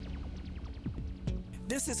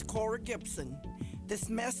This is Cora Gibson. This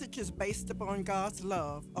message is based upon God's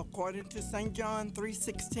love according to St. John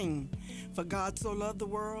 3:16. For God so loved the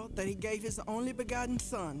world that he gave his only begotten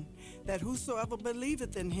Son, that whosoever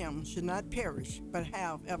believeth in him should not perish, but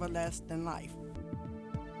have everlasting life.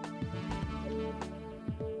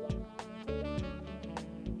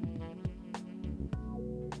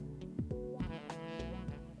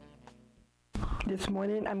 This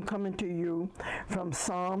morning I'm coming to you from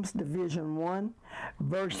Psalms Division 1,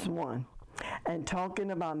 verse 1, and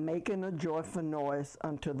talking about making a joyful noise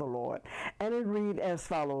unto the Lord. And it read as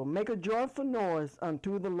follows: Make a joyful noise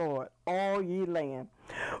unto the Lord, all ye land.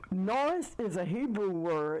 Noise is a Hebrew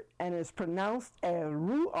word and is pronounced as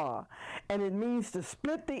ruah, and it means to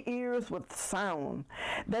split the ears with sound.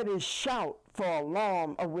 That is shout for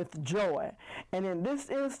alarm or with joy. And in this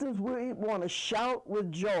instance, we want to shout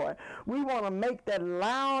with joy. We want to make that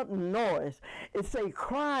loud noise. It's a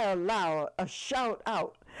cry aloud, a shout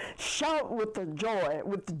out. Shout with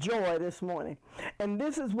joy this morning. And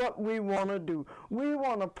this is what we want to do. We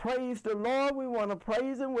want to praise the Lord. We want to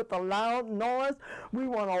praise him with a loud noise. We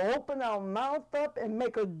want to open our mouth up and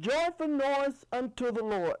make a joyful noise unto the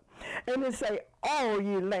Lord. And it say, all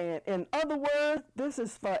ye land. In other words, this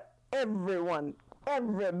is for everyone,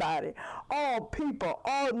 everybody, all people,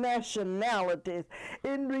 all nationalities,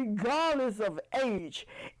 and regardless of age,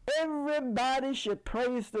 everybody should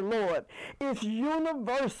praise the Lord. It's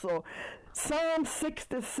universal. Psalm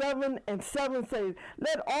 67:7 says,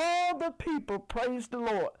 let all the people praise the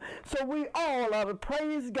Lord. So we all ought to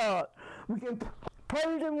praise God. We can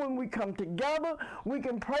praise him when we come together. We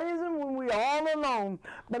can praise him when we are all alone.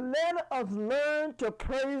 But let us learn to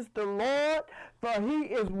praise the Lord, for he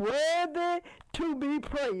is worthy to be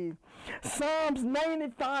praised. Psalms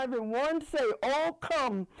 95:1 say, oh,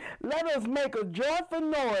 come, let us make a joyful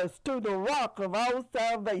noise to the rock of our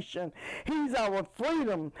salvation. He's our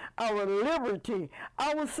freedom, our liberty,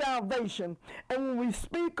 our salvation. And when we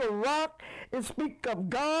speak of rock, it speaks of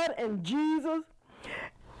God and Jesus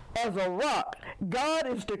as a rock. God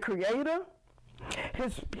is the creator.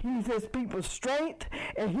 He's his people's strength,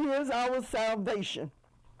 and he is our salvation.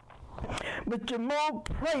 But your more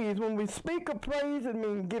praise, when we speak of praise, it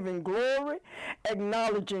means giving glory,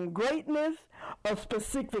 acknowledging greatness, a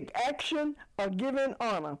specific action, or giving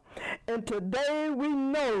honor. And today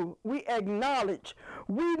we acknowledge,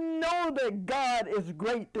 we know that God is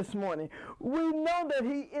great this morning. We know that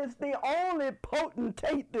he is the only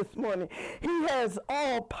potentate this morning. He has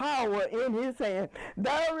all power in his hand.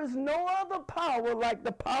 There is no other power like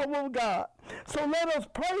the power of God. So let us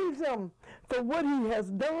praise him for what he has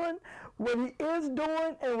done, what he is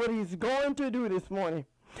doing, and what he's going to do this morning.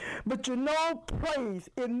 But you know, praise,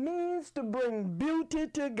 it means to bring beauty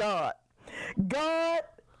to God. God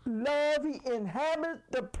loves, he inhabits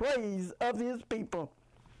the praise of his people.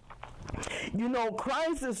 You know,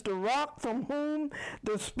 Christ is the rock from whom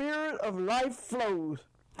the spirit of life flows.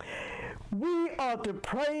 We are to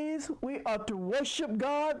praise, we are to worship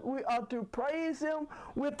God, we are to praise him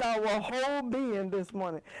with our whole being this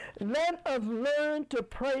morning. Let us learn to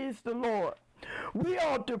praise the Lord. We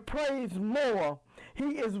ought to praise more.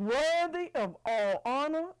 He is worthy of all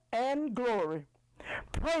honor and glory.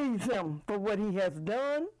 Praise him for what he has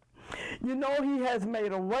done. You know, he has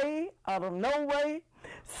made a way out of no way.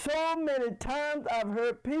 So many times I've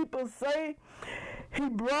heard people say, he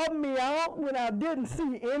brought me out when I didn't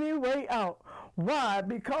see any way out. Why?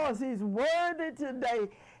 Because he's worthy today.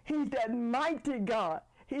 He's that mighty God.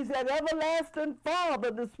 He's that everlasting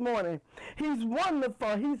Father this morning. He's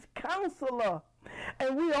wonderful. He's Counselor.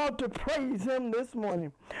 And we ought to praise him this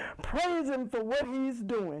morning. Praise him for what he's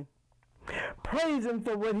doing. Praise him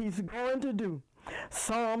for what he's going to do.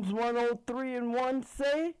 Psalms 103:1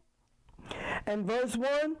 say, and verse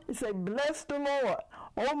 1, it say, bless the Lord,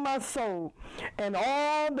 O my soul, and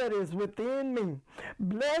all that is within me.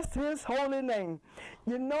 Bless his holy name.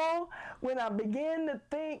 You know, when I begin to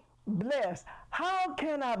think, bless, how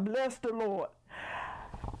can I bless the Lord?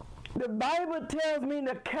 The Bible tells me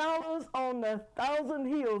the cattle on the 1,000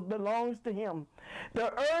 hills belongs to him.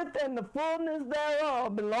 The earth and the fullness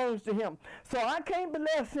thereof belongs to him. So I can't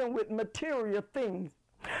bless him with material things.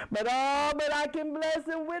 But I can bless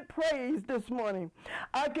him with praise this morning.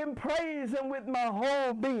 I can praise him with my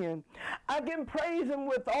whole being. I can praise him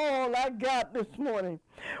with all I got this morning.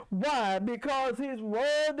 Why? Because he's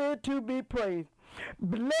worthy to be praised.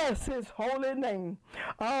 Bless his holy name.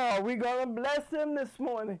 We're going to bless him this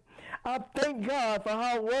morning. I thank God for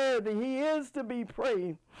how worthy he is to be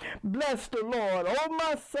praised. Bless the Lord, oh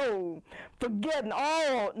my soul, forgetting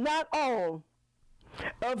all, not all,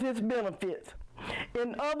 of his benefits.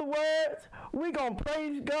 In other words, we're going to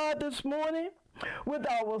praise God this morning with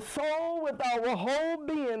our soul, with our whole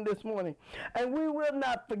being this morning. And we will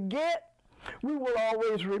not forget. We will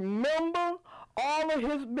always remember all of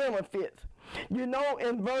his benefits. You know,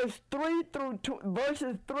 in verses 3 through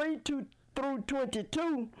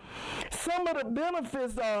 22, some of the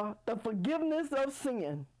benefits are the forgiveness of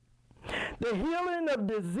sin, the healing of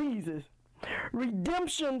diseases,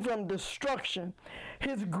 redemption from destruction,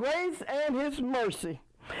 his grace and his mercy,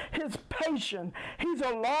 his patience. He's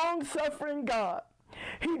a long-suffering God.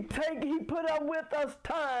 He put up with us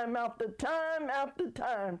time after time after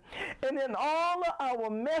time. And in all of our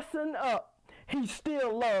messing up, he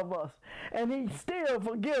still loves us. And he still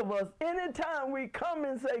forgives us. Anytime we come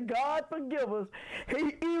and say, God, forgive us,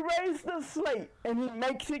 he erases the slate and he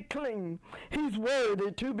makes it clean. He's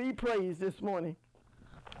worthy to be praised this morning.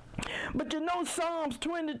 But you know, Psalms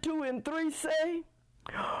 22:3 say,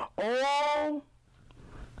 "O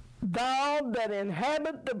thou that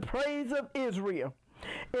inhabit the praise of Israel."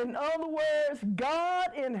 In other words,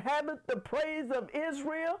 God inhabit the praise of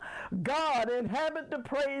Israel. God inhabit the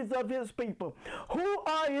praise of his people. Who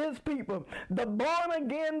are his people? The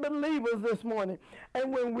born-again believers this morning.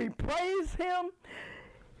 And when we praise him,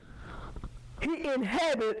 he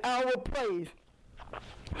inhabit our praise.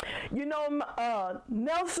 You know,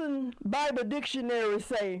 Nelson Bible Dictionary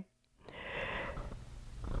say,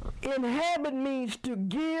 inhabit means to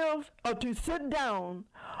give or to sit down,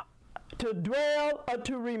 to dwell or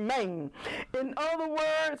to remain. In other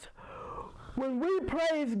words, when we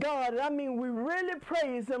praise God, I mean we really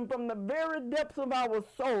praise him from the very depths of our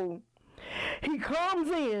soul, he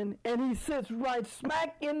comes in and he sits right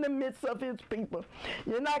smack in the midst of his people.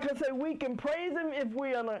 You're not going to say we can praise him if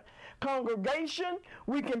we're in a congregation.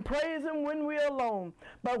 We can praise him when we're alone.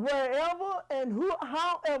 But wherever and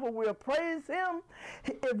however we'll praise him,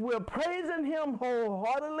 if we're praising him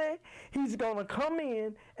wholeheartedly, he's going to come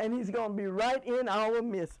in and he's going to be right in our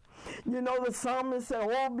midst. You know, the psalmist said,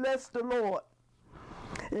 "Oh, bless the Lord."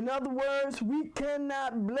 In other words, we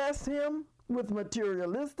cannot bless him with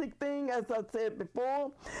materialistic thing, as I said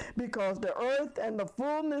before, because the earth and the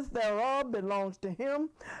fullness thereof belongs to him.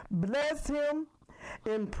 Bless him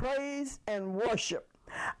in praise and worship.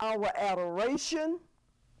 Our adoration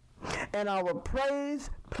and our praise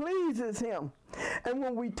pleases him. And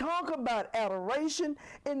when we talk about adoration,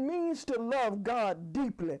 it means to love God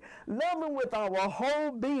deeply, love him with our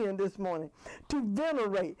whole being this morning, to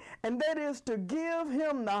venerate, and that is to give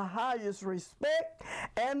him the highest respect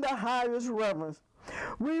and the highest reverence.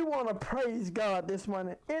 We want to praise God this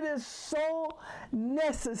morning. It is so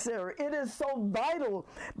necessary. It is so vital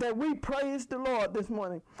that we praise the Lord this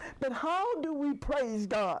morning. But how do we praise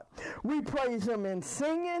God? We praise him in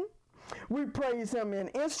singing. We praise him in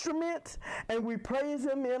instruments, and we praise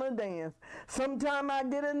him in a dance. Sometimes I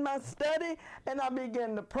get in my study and I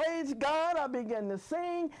begin to praise God, I begin to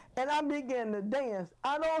sing, and I begin to dance.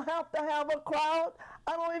 I don't have to have a crowd.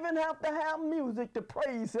 I don't even have to have music to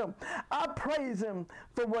praise him. I praise him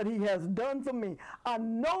for what he has done for me. I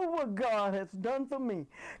know what God has done for me.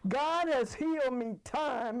 God has healed me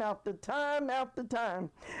time after time after time.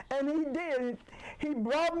 And he did. He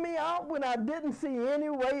brought me out when I didn't see any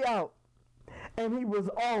way out. And he was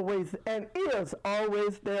always and is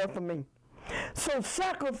always there for me. So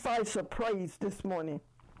sacrifice a praise this morning.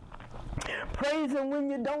 Praise him when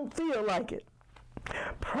you don't feel like it.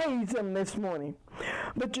 Praise him this morning.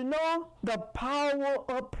 But you know, the power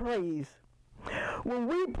of praise. When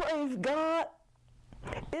we praise God,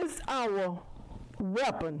 it's our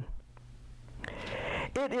weapon.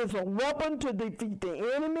 It is a weapon to defeat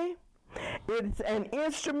the enemy. It's an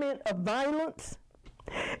instrument of violence.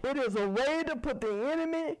 It is a way to put the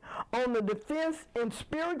enemy on the defense in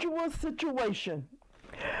spiritual situation.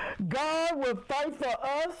 God will fight for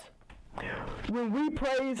us when we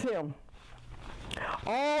praise him.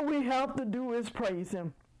 All we have to do is praise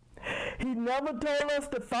him. He never told us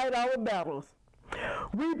to fight our battles.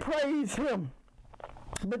 We praise him.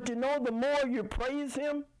 But you know, the more you praise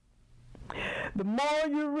him, the more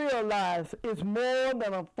you realize it's more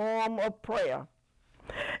than a form of prayer.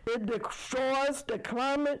 It destroys the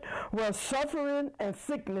climate where suffering and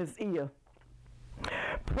sickness is.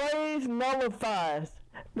 Praise nullifies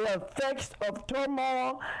the effects of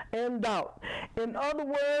turmoil and doubt. In other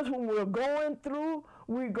words, when we're going through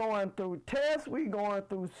tests, we're going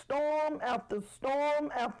through storm after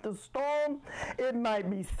storm after storm. It might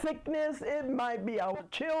be sickness, it might be our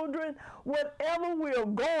children, whatever we're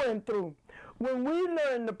going through. When we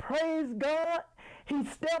learn to praise God, he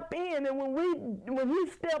step in, and when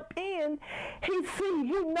he step in, he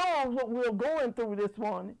knows what we're going through this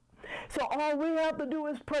morning. So all we have to do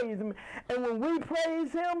is praise him. And when we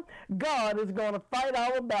praise him, God is going to fight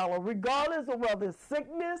our battle, regardless of whether it's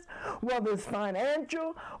sickness, whether it's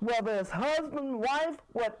financial, whether it's husband, wife,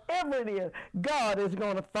 whatever it is, God is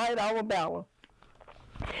going to fight our battle.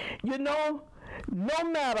 You know, no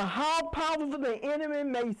matter how powerful the enemy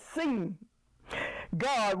may seem,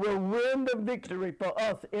 God will win the victory for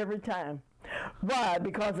us every time. Why?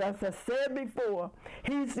 Because as I said before,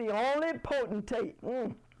 he's the only potentate.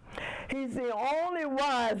 He's the only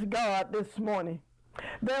wise God this morning.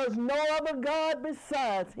 There's no other God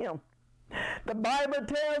besides him. The Bible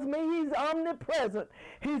tells me he's omnipresent.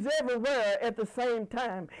 He's everywhere at the same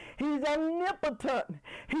time. He's omnipotent.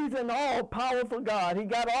 He's an all-powerful God. He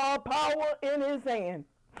got all power in his hand.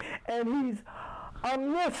 And he's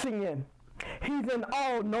omniscient. He's an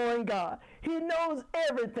all-knowing God. He knows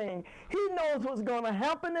everything. He knows what's going to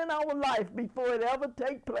happen in our life before it ever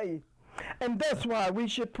takes place. And that's why we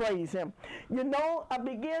should praise him. You know, I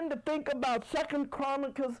began to think about 2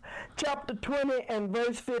 Chronicles chapter 20 and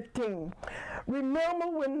verse 15. Remember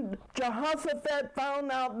when Jehoshaphat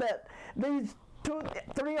found out that these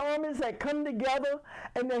three armies had come together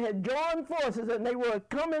and they had joined forces and they were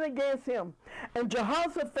coming against him. And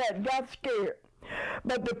Jehoshaphat got scared.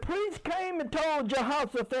 But the priest came and told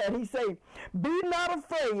Jehoshaphat, he said, "Be not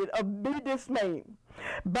afraid or be dismayed.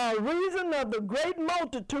 By reason of the great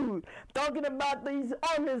multitude," talking about these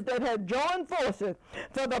armies that had joined forces,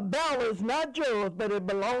 "for the battle is not yours, but it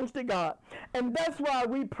belongs to God." And that's why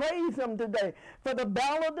we praise him today. For the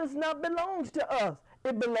battle does not belong to us.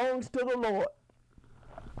 It belongs to the Lord.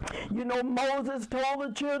 You know, Moses told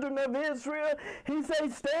the children of Israel, he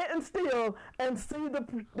said, "Stand still and see the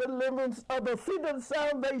deliverance see the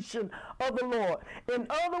salvation of the Lord." In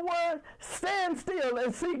other words, stand still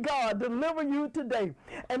and see God deliver you today.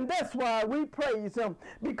 And that's why we praise him,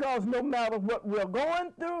 because no matter what we're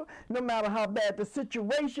going through, no matter how bad the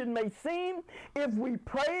situation may seem, if we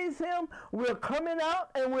praise him, we're coming out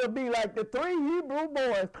and we'll be like the three Hebrew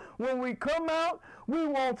boys. When we come out, we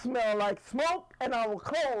won't smell like smoke and our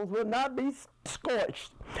clothes will not be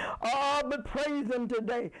scorched. Oh, but praise him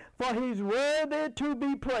today, for he's worthy to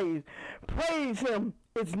be praised. Praise him.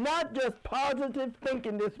 It's not just positive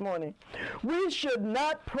thinking this morning. We should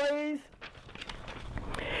not praise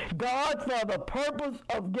God for the purpose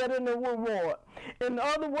of getting a reward. In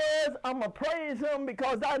other words, I'm going to praise him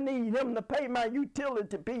because I need him to pay my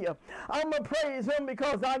utility bill. I'm going to praise him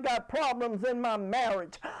because I got problems in my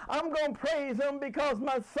marriage. I'm going to praise him because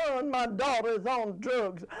my son, my daughter is on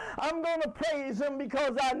drugs. I'm going to praise him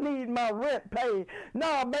because I need my rent paid.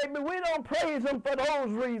 No, baby, we don't praise him for those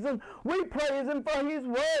reasons. We praise him for he's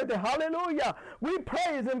worthy. Hallelujah. We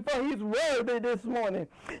praise him for he's worthy this morning.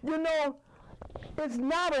 You know, it's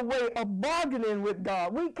not a way of bargaining with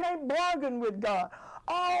God. We can't bargain with God.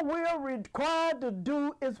 All we're required to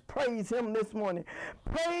do is praise him this morning.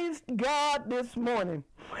 Praise God this morning.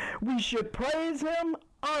 We should praise him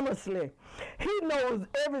honestly. He knows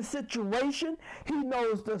every situation. He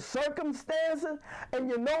knows the circumstances. And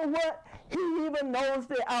you know what? He even knows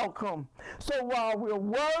the outcome. So while we're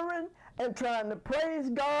worrying and trying to praise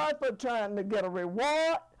God for trying to get a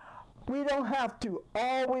reward, we don't have to.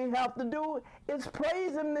 All we have to do is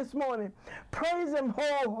praise him this morning. Praise him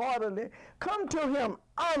wholeheartedly. Come to him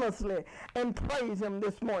honestly and praise him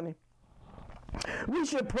this morning. We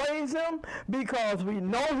should praise him because we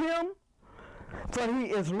know him, for he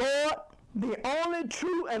is Lord, the only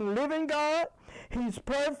true and living God. He's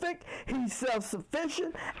perfect, he's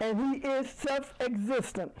self-sufficient, and he is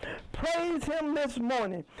self-existent. Praise him this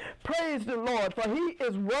morning. Praise the Lord, for he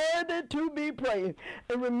is worthy to be praised.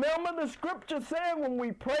 And remember, the scripture said when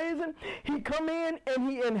we praise him, he come in and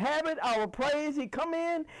he inhabit our praise. He come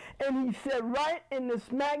in and he sit right in the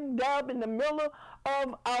smack dab in the middle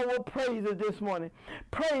of our praises this morning.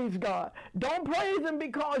 Praise God. Don't praise him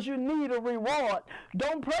because you need a reward.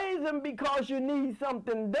 Don't praise him because you need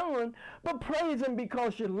something done, but praise him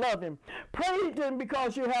because you love him. Praise him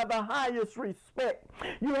because you have the highest respect.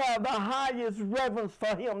 You have the highest reverence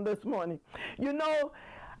for him this morning. You know,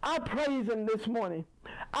 I praise him this morning.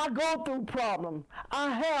 I go through problems. I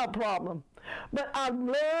have problems. But I've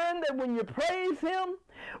learned that when you praise him,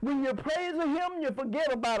 when you're praising him, you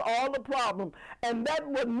forget about all the problems. And that's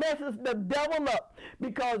what messes the devil up.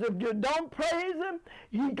 Because if you don't praise him,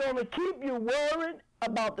 he's going to keep you worried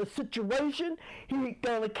about the situation. He's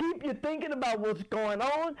going to keep you thinking about what's going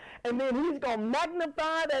on. And then he's going to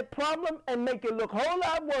magnify that problem and make it look a whole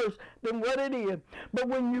lot worse than what it is. But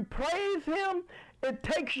when you praise him, it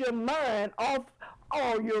takes your mind off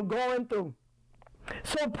all you're going through.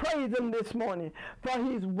 So praise him this morning, for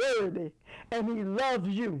he's worthy and he loves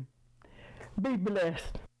you. Be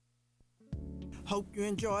blessed. Hope you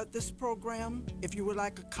enjoyed this program. If you would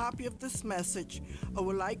like a copy of this message or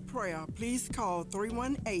would like prayer, please call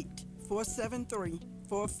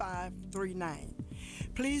 318-473-4539.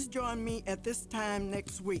 Please join me at this time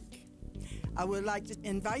next week. I would like to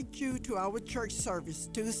invite you to our church service,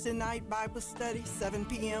 Tuesday night Bible study, 7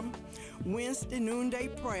 p.m., Wednesday noonday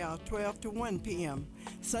prayer, 12 to 1 p.m.,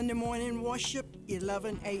 Sunday morning worship,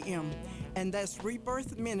 11 a.m., and that's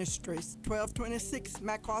Rebirth Ministries, 1226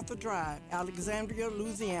 MacArthur Drive, Alexandria,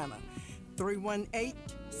 Louisiana,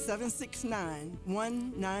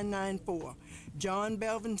 318-769-1994. John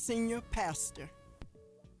Belvin Sr., Pastor.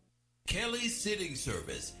 Kelly's Sitting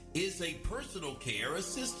Service is a personal care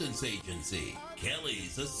assistance agency.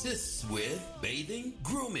 Kelly's assists with bathing,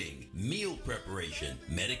 grooming, meal preparation,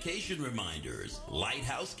 medication reminders, light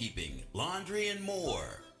housekeeping, laundry, and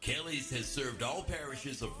more. Kelly's has served all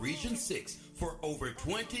parishes of Region 6 for over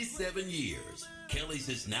 27 years. Kelly's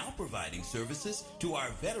is now providing services to our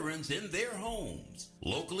veterans in their homes.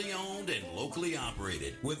 Locally owned and locally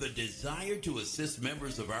operated, with a desire to assist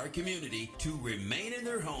members of our community to remain in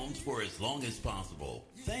their homes for as long as possible.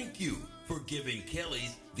 Thank you for giving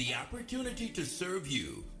Kelly's the opportunity to serve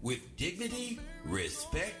you with dignity,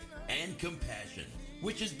 respect, and compassion,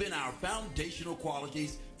 which has been our foundational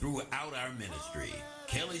qualities throughout our ministry.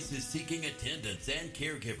 Kelly's is seeking attendants and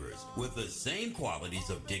caregivers with the same qualities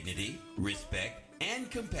of dignity, respect,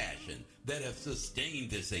 and compassion that have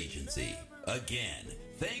sustained this agency. Again,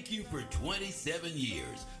 thank you for 27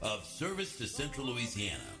 years of service to Central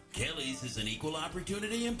Louisiana. Kelly's is an equal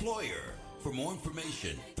opportunity employer. For more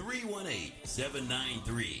information,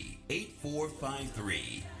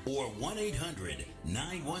 318-793-8453 or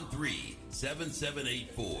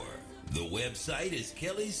 1-800-913-7784. The website is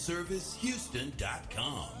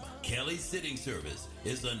kellysservicehouston.com. Kelly's Sitting Service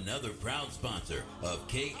is another proud sponsor of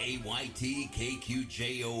KAYT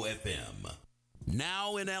KQJO FM.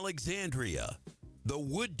 Now in Alexandria, the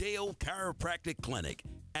Wooddale Chiropractic Clinic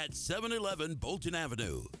at 711 Bolton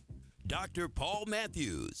Avenue. Dr. Paul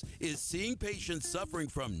Matthews is seeing patients suffering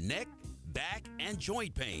from neck, back, and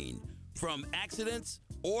joint pain from accidents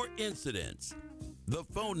or incidents. The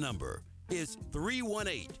phone number is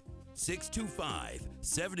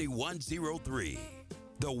 318-625-7103.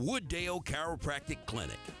 The Wooddale Chiropractic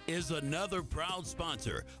Clinic is another proud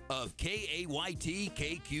sponsor of KAYT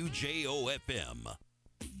KQJO FM.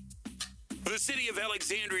 The City of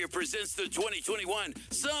Alexandria presents the 2021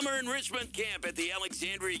 Summer Enrichment Camp at the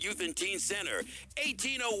Alexandria Youth and Teen Center,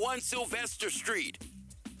 1801 Sylvester Street.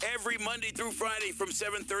 Every Monday through Friday from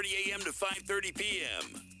 7:30 a.m. to 5:30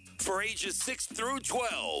 p.m. For ages 6 through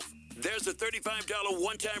 12. There's a $35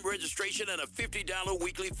 one-time registration and a $50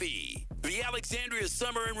 weekly fee. The Alexandria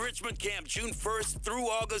Summer Enrichment Camp, June 1st through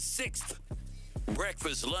August 6th.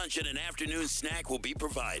 Breakfast, lunch, and an afternoon snack will be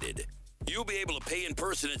provided. You'll be able to pay in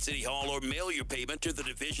person at City Hall or mail your payment to the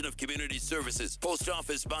Division of Community Services, Post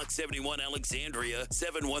Office Box 71, Alexandria,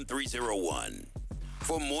 71301.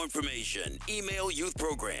 For more information, email youth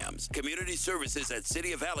programs, community services at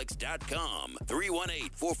cityofalex.com,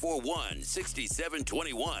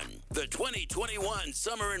 318-441-6721. The 2021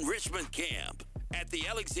 Summer Enrichment Camp at the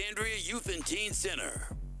Alexandria Youth and Teen Center.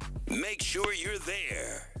 Make sure you're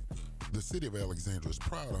there. The City of Alexandria is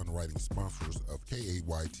proud underwriting sponsors of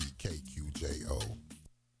KAYT KQJO.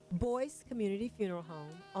 Boyce Community Funeral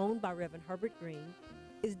Home, owned by Reverend Herbert Green,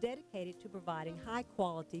 is dedicated to providing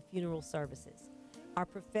high-quality funeral services. Our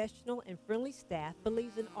professional and friendly staff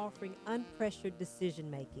believes in offering unpressured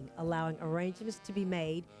decision-making, allowing arrangements to be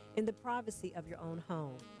made in the privacy of your own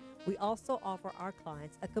home. We also offer our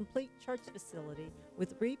clients a complete church facility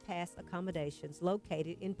with repast accommodations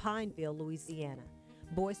located in Pineville, Louisiana.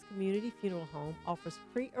 Boyce Community Funeral Home offers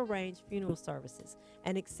pre-arranged funeral services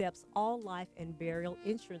and accepts all life and burial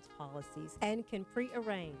insurance policies and can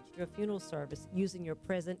pre-arrange your funeral service using your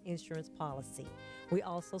present insurance policy. We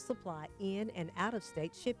also supply in and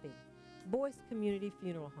out-of-state shipping. Boyce Community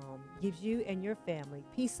Funeral Home gives you and your family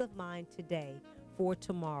peace of mind today for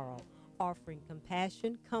tomorrow, offering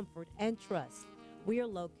compassion, comfort, and trust. We are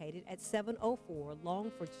located at 704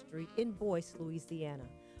 Longford Street in Boyce, Louisiana.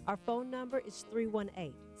 Our phone number is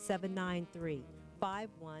 318-793-5125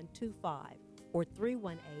 or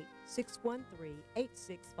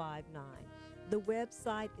 318-613-8659. The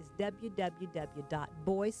website is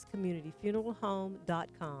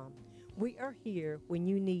www.boycecommunityfuneralhome.com. We are here when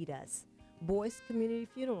you need us. Boyce Community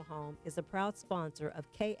Funeral Home is a proud sponsor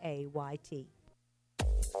of KAYT.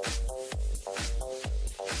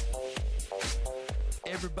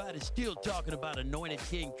 Everybody's still talking about Anointed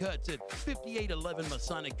King Cuts at 5811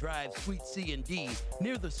 Masonic Drive, Suite C and D,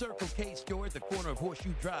 near the Circle K store at the corner of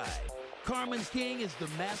Horseshoe Drive. Carmen's King is the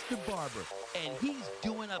master barber, and he's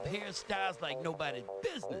doing up hairstyles like nobody's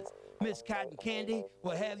business. Miss Cotton Candy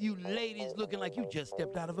will have you ladies looking like you just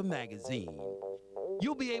stepped out of a magazine.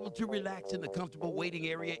 You'll be able to relax in the comfortable waiting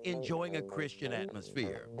area, enjoying a Christian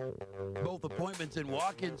atmosphere. Both appointments and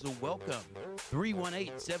walk-ins are welcome.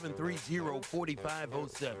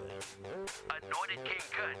 318-730-4507. Anointed King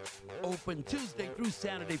Cuts. Open Tuesday through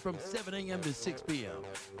Saturday from 7 a.m. to 6 p.m.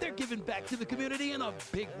 They're giving back to the community in a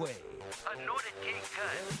big way. Anointed King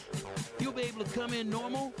Cuts. You'll be able to come in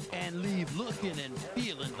normal and leave looking and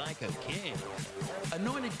feeling like a king.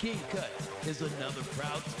 Anointed King Cuts is another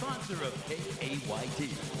proud sponsor of KAYT,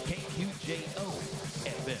 KQJO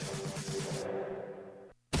FM.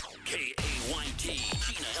 KAYT,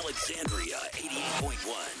 Gina Alexandria,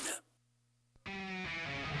 88.1.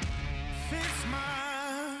 Fix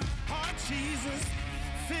my heart, Jesus.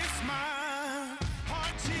 Fix my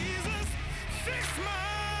heart, Jesus. Fix my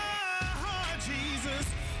heart, Jesus.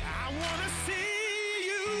 I want to see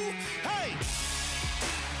you. Hey!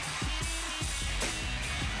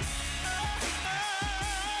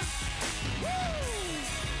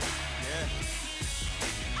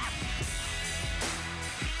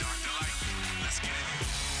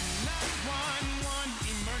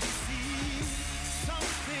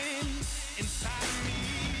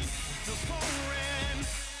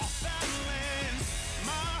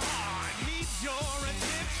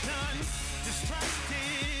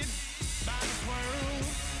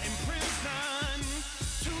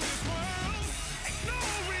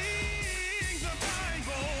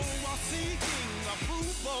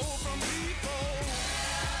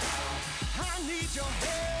 Your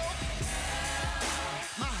help.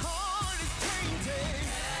 My heart is tainted.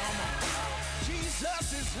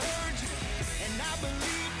 Jesus is urgent, and I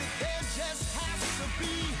believe that there just has to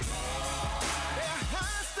be. There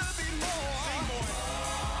has to be more. Lord,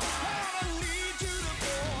 I need you to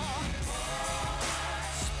pour.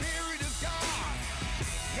 Spirit of God,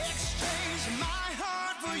 exchange my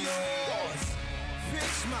heart for yours.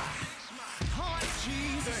 Fix my heart,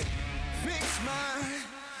 Jesus. Fix my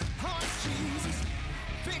heart, Jesus.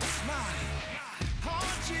 Fix my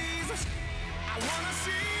heart, Jesus. I want to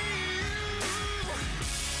see you.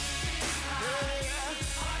 Yeah.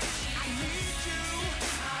 I need you.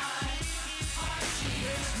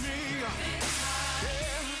 Fix me. Yeah.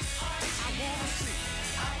 I want to see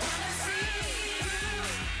you.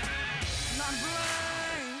 Not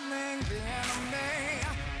blaming the enemy.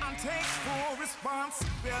 I'm taking full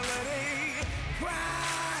responsibility.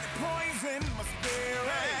 Pride poison my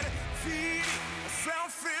spirit. Feeding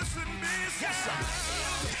selfish ambition. Yes, sir.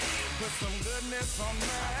 Put some goodness on me.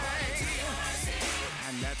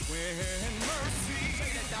 And that's when mercy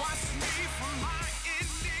wash me from my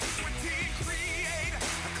iniquity. Create a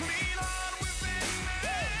clean heart within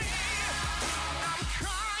me. I'm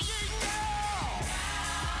crying out.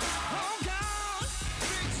 Oh God,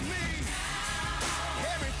 fix me.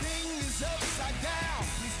 Everything is upside down.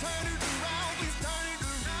 Please turn it around. Please turn it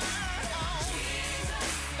around.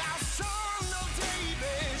 Thou son of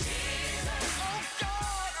David. Oh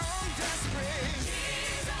God, I'm desperate.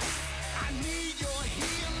 I need your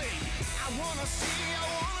healing. I wanna see.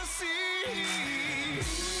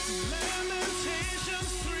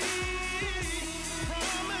 Lamentations 3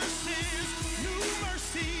 promises new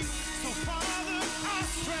mercy. So Father, I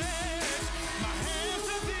stretch my hands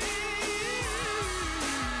to thee.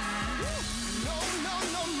 No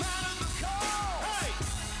matter the cost. Hey,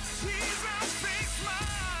 Jesus, fix my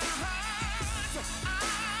heart. I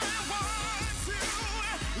want to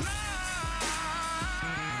love like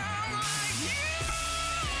you.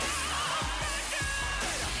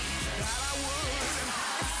 That I would.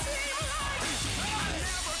 It seemed like I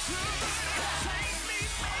never could. Take me,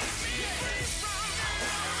 make me free from the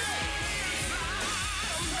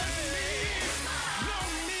inside of me. Know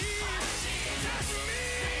me, touch me,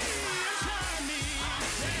 try me.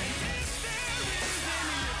 If there is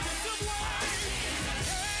any offensive way,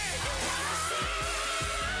 hey, I wanna see you.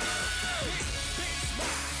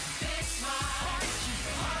 Fix my heart,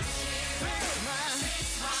 Jesus. Fix my heart,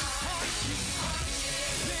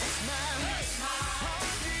 Jesus. Fix my heart,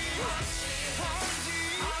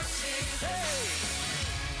 Jesus. Hey,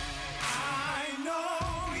 I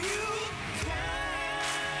know you can.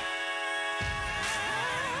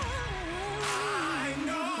 I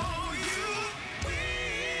know you will.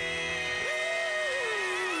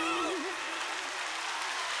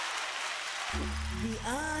 The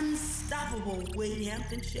Unstoppable Wade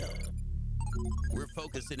Hampton Show. We're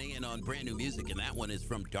focusing in on brand new music, and that one is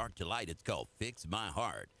from Dark to Light. It's called Fix My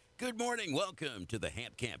Heart. Good morning. Welcome to the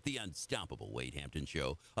Hamp Camp, the unstoppable Wade Hampton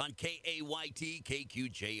Show on KAYT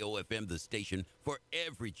KQJOFM, the station for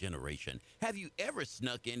every generation. Have you ever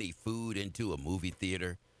snuck any food into a movie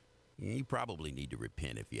theater? You probably need to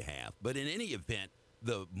repent if you have. But in any event,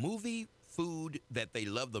 the movie food that they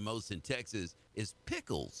love the most in Texas is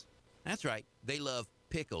pickles. That's right. They love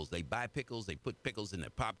pickles. They buy pickles. They put pickles in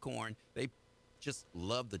their popcorn. They just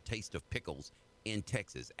love the taste of pickles in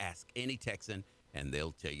Texas. Ask any Texan, and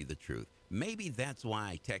they'll tell you the truth. Maybe that's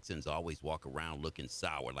why Texans always walk around looking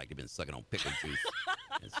sour, like they've been sucking on pickle juice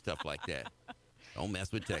and stuff like that. Don't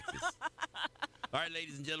mess with Texas. All right,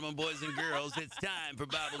 ladies and gentlemen, boys and girls, it's time for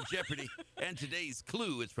Bible Jeopardy. And today's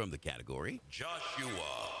clue is from the category Joshua,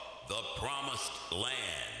 the Promised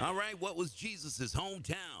Land. All right, what was Jesus'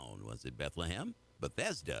 hometown? Was it Bethlehem,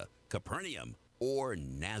 Bethesda, Capernaum, or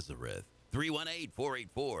Nazareth?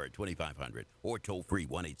 318-484-2500 or toll free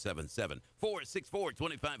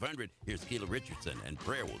 1-877-464-2500. Here's Keela Richardson, and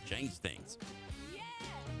prayer will change things. Yeah.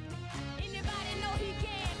 Anybody know he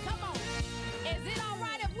can? Come on. Is it all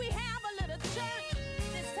right if we have a little church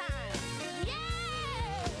this time?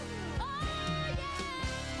 Yeah. Oh,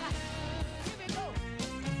 yeah. Here we go.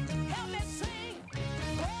 Help me sing.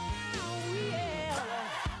 Well,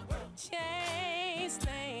 we'll change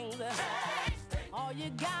things. All you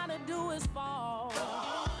gotta do is fall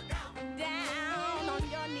down on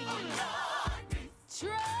your knees.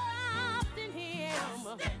 Trust in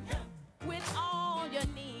him with all your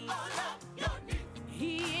needs.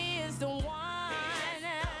 He is the one.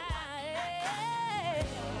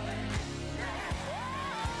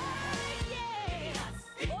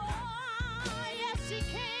 Oh, yes, he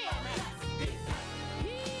can.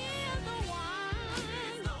 He is the one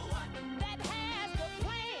that has the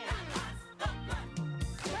plan.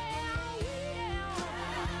 Prayer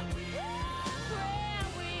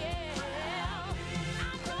will. I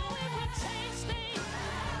know it will change things.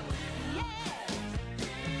 Yeah.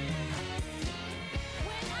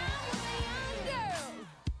 When I was a young girl,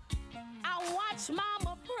 I watched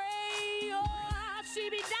Mama pray. Oh, she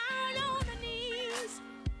be down on her knees,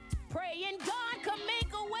 praying God could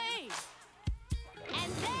make a way.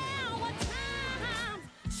 And there were times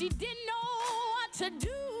she didn't know what to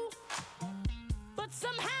do, but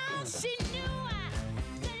somehow she knew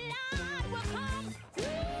the Lord will come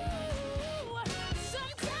through.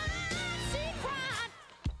 Sometimes she cried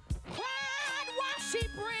while she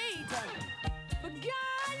prayed, but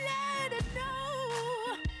God let her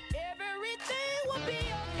know everything will be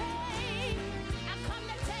okay. I come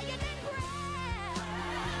to tell you that prayer,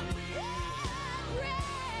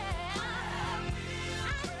 I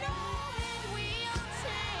know it will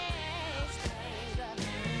change things.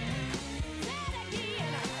 That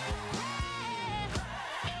again,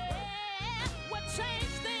 will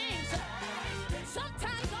change things.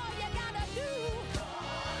 Sometimes all you gotta do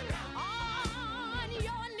on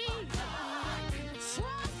your knees,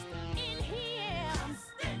 trust in him,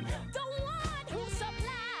 the one who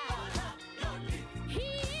supplies. He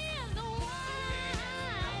is the one.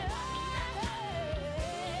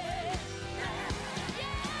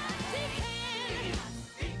 Yes, he can.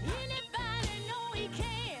 Anybody know he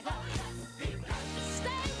can?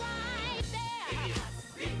 Stay right there.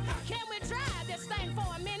 Can we drive this thing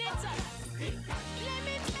for a minute?